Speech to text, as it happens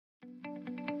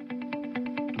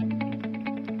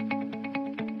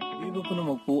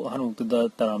पुनमकु अहनुक्तदा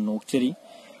Taram नोक्चरी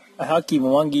अहाकी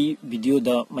मवांगी video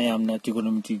दा मयामना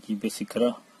trigonometry की basic खरा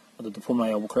अदु फॉर्मुला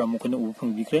याव खरा मखने उ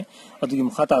फंगबिख्रे अदुगी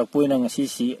मखा Tarak पोइना ngasi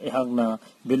si ehagna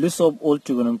values of all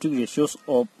trigonometric ratios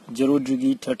of 0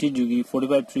 degree 30 degree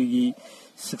 45 degree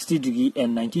 60 degree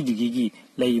and 90 degree gi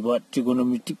laiba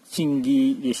trigonometric singi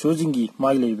ratio jingi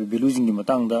mai laiba value jingi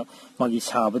matangda magi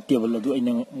saba table adu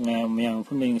aina mayam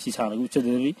phumna ngasi saragu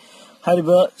chadari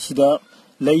hariba sida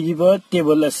laiba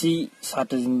table asi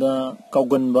satajinda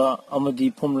kauganba amadi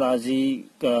formula ji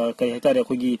kai hatare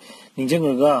khogi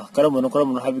ningjenga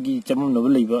karamano habigi chamamna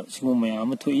laiba simu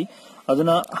mayam thui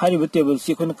aduna hariba table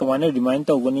si khona kamana remind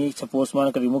tawgani suppose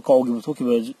mana karimo kaugi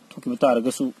thokiba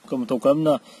taragasu kam to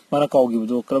karamna mana kaugi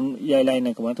do karam yai line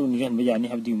na kamana to nihan ba yani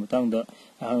habdi mutangda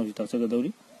ahang ji tawsaga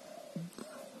dawri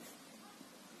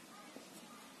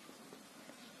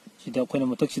sida khona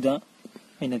matak sida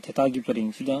aina theta gi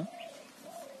paring sida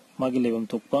magi lebam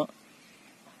tokpa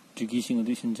trigi sing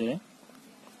adu sinjare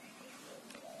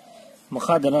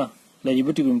makhadana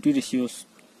laiba trigonometric ratios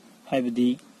habdi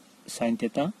sin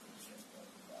theta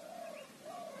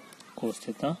cos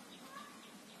theta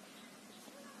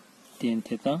tan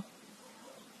theta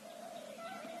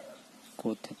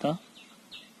cot theta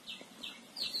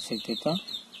sec theta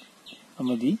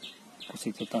amadi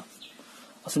cosec theta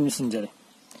asum sinjare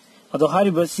ado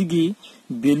hariba sigi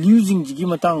values jigi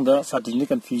matang da certain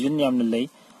confusion yamna lay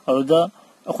aruda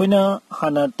akoina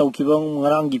hana tawkiba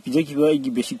ngarang gi pijakiba igi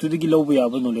basic to digi lawba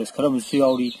yaba knowledge kharam su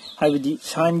yauri habidi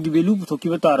sin gi value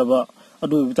puthokiba taraba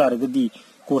adu taragadi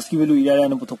cos की value इरा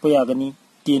ने पुथोप यागनी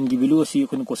tan की value असि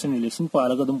कोन question relation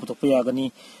पारगा दम पुथोप यागनी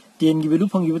tan की value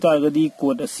fungi बतारगदी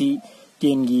code असि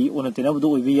tan की ओनतेना बदो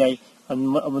ओइबे याय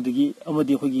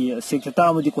अमदी खोगी sec theta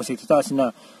अमदी cosec theta सिना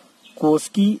cos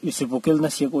की reciprocal ना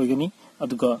sec ओइगनी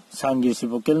अदुगा sin की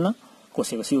reciprocal ना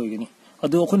cosec असि ओइगनी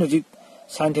अदु अखोन हजि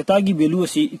sin theta की वैल्यू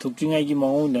असि इथुक्जिंगाय की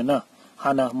मांगोना ना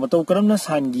हाना मतौ करमना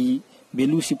sin की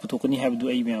वैल्यू सि पुथोकनी हाबदु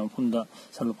अइ म्याम फुंदा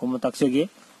सलफम ताक्सेगे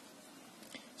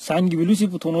sin की वैल्यू से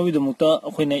पुथोनो विदमुक्ता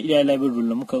अखोइना इराय लाइबर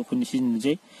रूल अमका अखोनि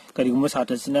सिनजे करिगुमा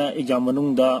साथसिना एग्जाम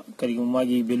मनुंगदा करिगुमा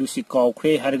की वैल्यू से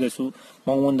काउख्रे हारगसु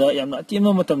मंगोंदा यामना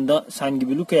अतिमा मतमदा sin की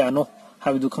वैल्यू कयानो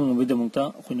हाबिदु खंगबो विदमुक्ता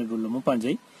अखोइना रूल अम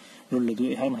पांजै रूल दु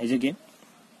हाम हाइजगे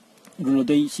रूल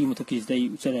दै सि मथकिस दै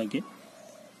उचरागे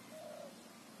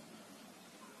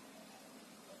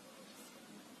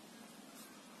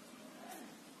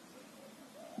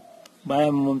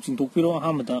बायम मम चिंतोपिरो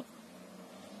हामदा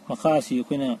मखासी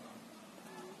अखोइना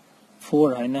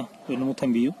 4 हाइना लोइनमु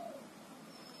थंबियु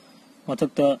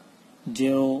मथक्ता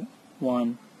 0 1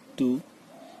 2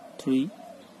 3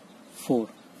 4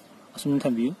 असुम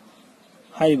थंबियु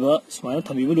हाइबा स्माइल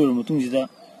थंबिबु लोर मतुंजिदा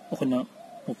अखोइना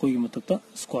मकोइगी मथक्ता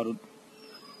स्क्वायर रूट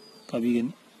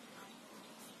काबिगनि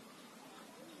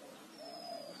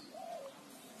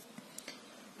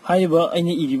हाइबा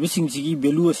अइनि इरिबु सिंजिगी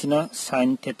वैल्यू असिना sin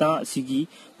theta सिगी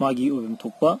मागी ओबम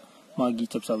थोकपा मागी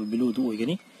चपसाब वैल्यू दु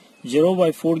ओइगनी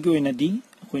 0/4 की ओइनादी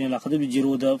अखोइना लाखदबि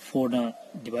 0 दा 4 ना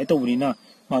डिवाइड तौबनिना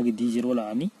मागी दी 0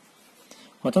 लानी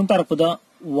मथंग तारपदा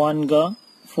 1 गा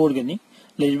 4 Ghani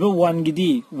लेजिबो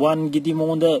 1 गिदी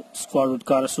मोंदा square root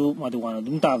कारसु मादु 1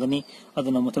 अदुम तागनी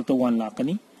अदुना मथक्ता 1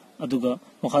 लाकनी अदुगा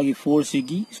मखागी 4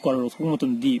 सिगी square root थोक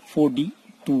मतंदी 4d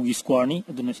 2 गी स्क्वायर नि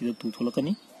अदुना सिदा 2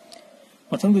 थोलकनी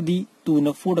मथंगदी 2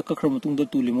 ना 4 दा कखर मतुंदा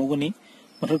 2 लिमोगनी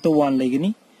मथक्ता 1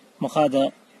 लेगनी मखादा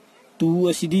 2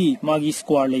 असिदी मागी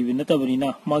स्क्वायर लेबि नतबनिना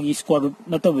मागी स्क्वायर रूट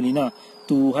नतबनिना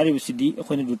 2 हारिबसिदी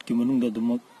अखोइना रूट की मनुंगदा दुम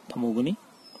थमोगनी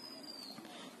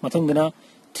मथंगना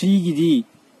 3 गिदी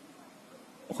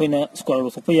अखोइना स्क्वायर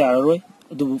रूट थोपा याररोय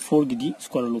अदु 4 गिदी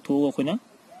स्क्वायर रूट थो अखोइना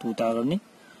 2 तागरनी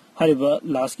हारिबा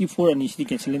लास्ट की 4 अनि सिदी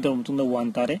कैंसिलिंग तौर मतुंगदा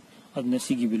 1 तारे अदुना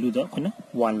सिगी वैल्यू दा अखोइना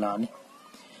 1 लानी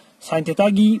sin theta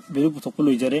की value पुथोपा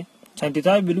लोइजरे sin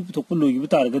theta value पुथोपा लोइगिबु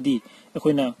तारगदी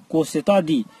अखोइना cos theta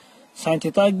दी sin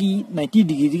theta की 90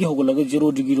 डिग्री दी होगलगा 0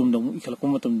 डिग्री रोम दमु इखलको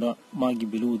मतमदा मागी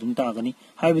वैल्यू दुम तागनी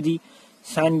हाइबदी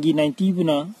sin की 90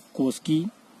 बुना cos की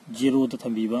 0 द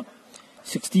थंबीबा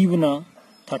 60 बुना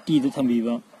 30 द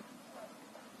थंबीबा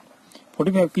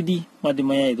 45 की दी मादि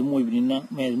मया दुम ओइबनिना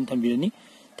मया दुम थंबीरनी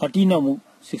 30 ना मु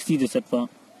 60 द सटपा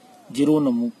 0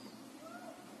 ना मु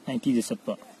 90 the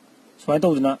सटपा स्वाय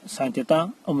तौजना sin theta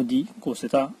अमदी cos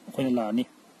theta अखोइना लानी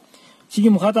सिगी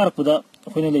मखा तारपदा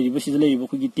अखोइना लेरिबा सिदा लेरिबा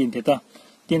खुगी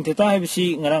tan theta हाइबसी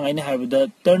ngarang aina हाइबदा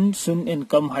turn soon and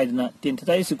come हाइदना tan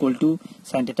theta is equal to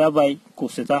sin theta by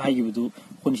cos theta हाइगिबदु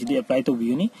खोनि सिदि apply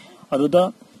तौबियुनी अरुदा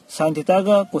sin theta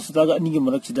गा cos theta गा अनिगी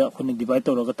मरक सिदा खोनि डिवाइड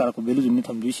तौरगा तारको वैल्यू जुनि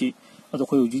थमदिसि अदो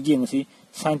खोइ उजि जेंगसी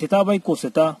sin theta by cos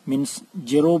theta means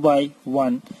 0/1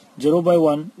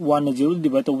 1 0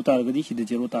 divide तौ तारगदी सिदा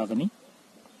 0 तागनी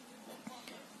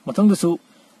मथंगदसु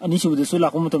अनिसुबदसु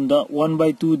लाखो मतमदा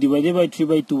 1/2 divided by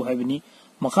 3/2 हाइबनी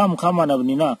मखा मखा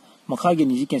मानबनीना मखा गे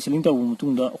निजी कैंसलिंग तब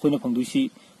मतुंगदा अखोइना फंगदुसी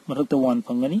मथक्ता 1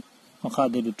 फंगनी मखा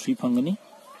दे 3 फंगनी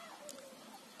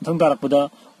मथंग तारकपदा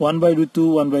 1/2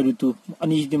 1/2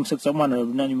 अनि दिम सक चक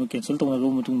मानरबना नि कैंसल तौनरो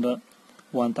मतुंगदा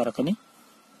 1 तारकनी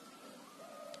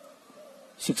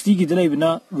 60 की दलाइबना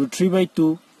 √3/2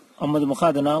 अमद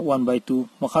मखादना 1/2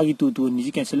 मखागी 2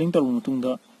 निजी कैंसलिंग तब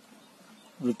मतुंगदा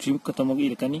 √3 खतमग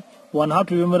इरकनी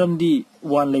 1/2 लिबे मरमदी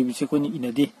 1 लाइबिसे कोनी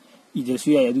इनदे इदरसु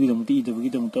याय अदुगी दमुती इदबगी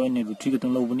दमुता ने √3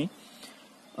 खतम लौबनी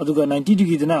अदुगा 90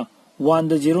 डिग्री दना 1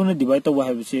 द 0 ने डिवाइड तव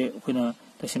हाइबसे अखोना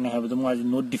तसना हाइबद मा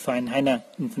नॉट डिफाइन हाइना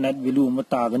इन्फिनिट वैल्यू म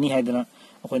तागनी हाइदना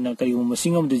अखोना करिगु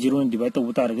मसिंग अम द 0 ने डिवाइड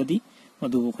तव तारगदी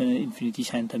मदु अखोना इन्फिनिटी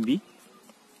साइन थंबी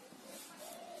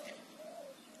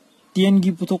 10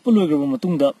 की पुथोकप लोइग्रब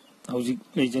मतुंगदा हौजिक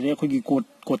लेजरे अखोगी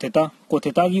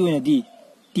कोथेटा की ओइनादी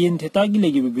 10 थेटा की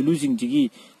लेगिबे वैल्यू जिंगजिगी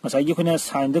मसाइगी अखोना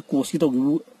साइन द कोस की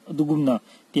तौगिबु अदुगुमना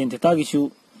 10 थेटा की सु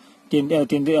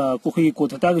 10 कोखी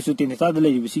कोथेटा की सु 10 थेटा द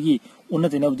लेगिबसिगी उन्ना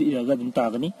तेनाबदि इरागा दुम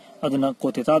तागनी अदुना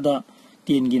कोथेटा दा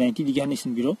 10 की 90 डिग्री हानि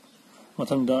सिनबिरो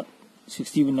मथंगदा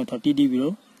 60 बिना 30 डी बिरो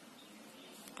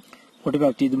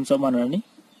 45 टी दुम समानरनी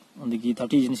अंदगी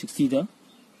 30 जिन 60 दा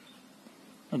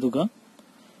अदुगा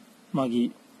मागी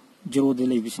 0 दे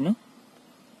लेबिसना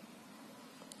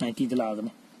 90 द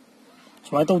लागने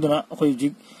समाय तौदना अखोय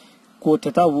जिक को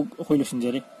थेटा बु अखोय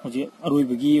लसिनजरे हजे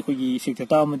अरोइबगी अखोयगी सेक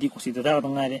theta अमदी Kosi theta the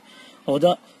ngaire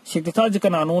ओदा सेक थेटा ज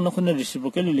कनानो नखुना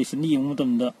रेसिप्रोकल रिलेशन नि यंग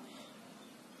मतमदा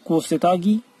कोस थेटा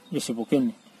की रेसिप्रोकल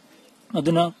नि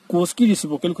अदुना कोस की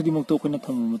रेसिप्रोकल खुदी मक्तो अखोयना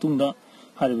थम मतुंगदा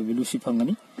हारबे वैल्यू सि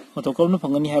फंगनी मतो कौन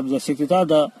फंगनी हाबजा सेक theta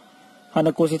the Hana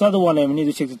cos theta the 1 lemony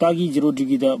दु सेक थेटा की 0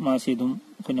 डिग्री द मासे दुम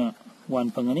अखोयना 1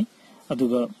 फंगनी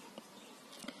अदुगा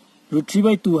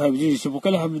 √3/2 हाइबजी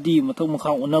रेसिप्रोकल हाइबदी मथक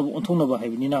मखा ओनब ओंथोंनबा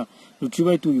हाइबनीना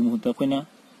 √3/2 की मुहूर्त अखोयना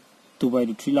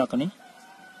 2/√3 लाकनी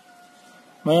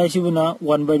मायासिबुना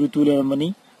 1/√2 लेरमनी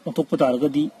ओंथोक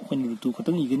पतारगदी अखोयना √2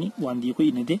 खतंग इगनी 1 दी अखोय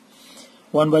इनदे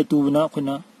 1/2 बुना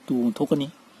अखोयना 2 ओंथोकनी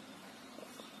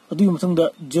अदुगी मथंगदा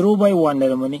 0/1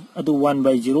 लेरमनी अदु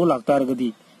 1/0 लाकतारगदी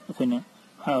अखोयना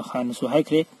हानसु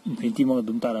हाइख्रे इन्फिनिटी मग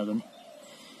दुम तारागनी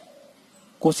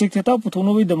कोसेक थेटा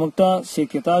पुथोनबई दमकता सेक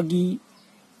थेटा की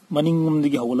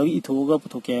मनिंगमदगी हौलगी इथोगा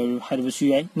पुथोके हाइबसु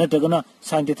याय नतगना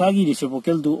साइन थेटा की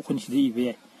रेसिप्रोकल दु अखोनिसिदे इबे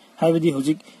याय हाइबदी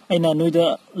हौजिक आइना नोइदा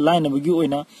लाइन अबगी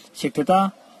ओइना सेक थेटा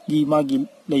की मागी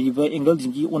लेगिबा एंगल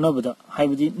जिंगी ओनबदा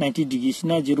हाइबदी 90 डिग्री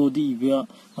सिना 0 दी इबे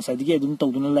मसाइदगी अदुम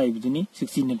तौदुना लाइबदुनी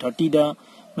 60 ने 30 दा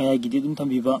मायागी दि दुम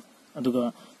थंबीबा अदुगा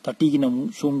 30 की नमु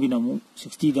सोंगी नमु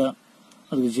 60 दा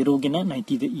अदुगा 0 गिना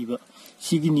 90 दा इबा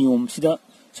सिगी नियम सिदा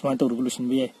समान तौरगु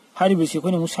लुसिनबे याय हारिबसे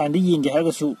अखोइना मु साइन दी येंगे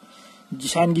हारगसु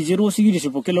साइन की 0 सिगी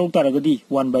रेसिप्रोकल लौ तारगदी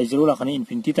 1/0 लाखनी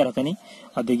इन्फिनिटी तारकनी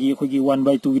अदगी अखोगी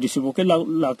 1/2 की रेसिप्रोकल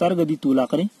लाकतारगदी 2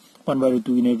 लाखनी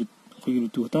 1/2 की ने अखोगी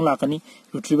 2 खतंग लाखनी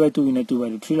 √3/2 की ने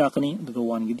 2/3 Lakhani अदुगा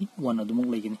 1 गिदी 1 अदुमक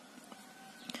लेगनी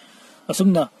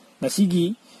असुमना नसीगी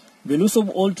values of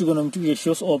all trigonometric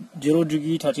ratios of 0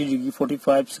 degree 30 degree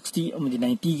 45 60 amadi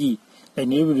 90 की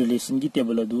लाइनेबल रिलेशन की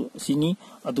टेबल अदु सिनी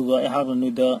अदुगा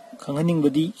एहाबनुदा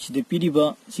खंगनिंगबदी सिदे पिरिबा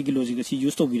सिगी लॉजिक सि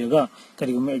यूज तोबिरगा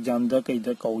करिगम एग्जाम दा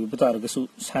कइदा काउगी बतारगसु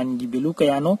साइन की वैल्यू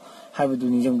कयानो हाइबदु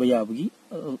निजंगबा याबगी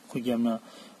खोगियामना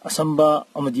असंबा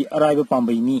अमदी अराइबा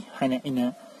पांबैनी हाइना इना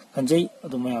खंजै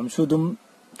अदु मयामसु दुम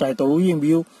ट्राई तौ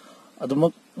येंबियु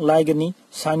अदुमक लाइगनी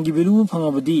साइन की वैल्यू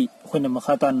फंगबदी खोइना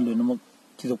मखातान लोनमक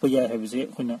थिदोपा याय हाइबसे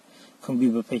खोइना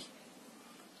खंबिबा फै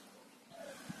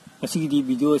असिगी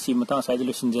वीडियो असी मता साइड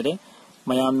लोसिनजरे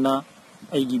मयामना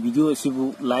आइगी वीडियो असिबु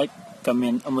लाइक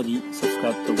कमेंट अमरी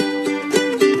सब्सक्राइब तो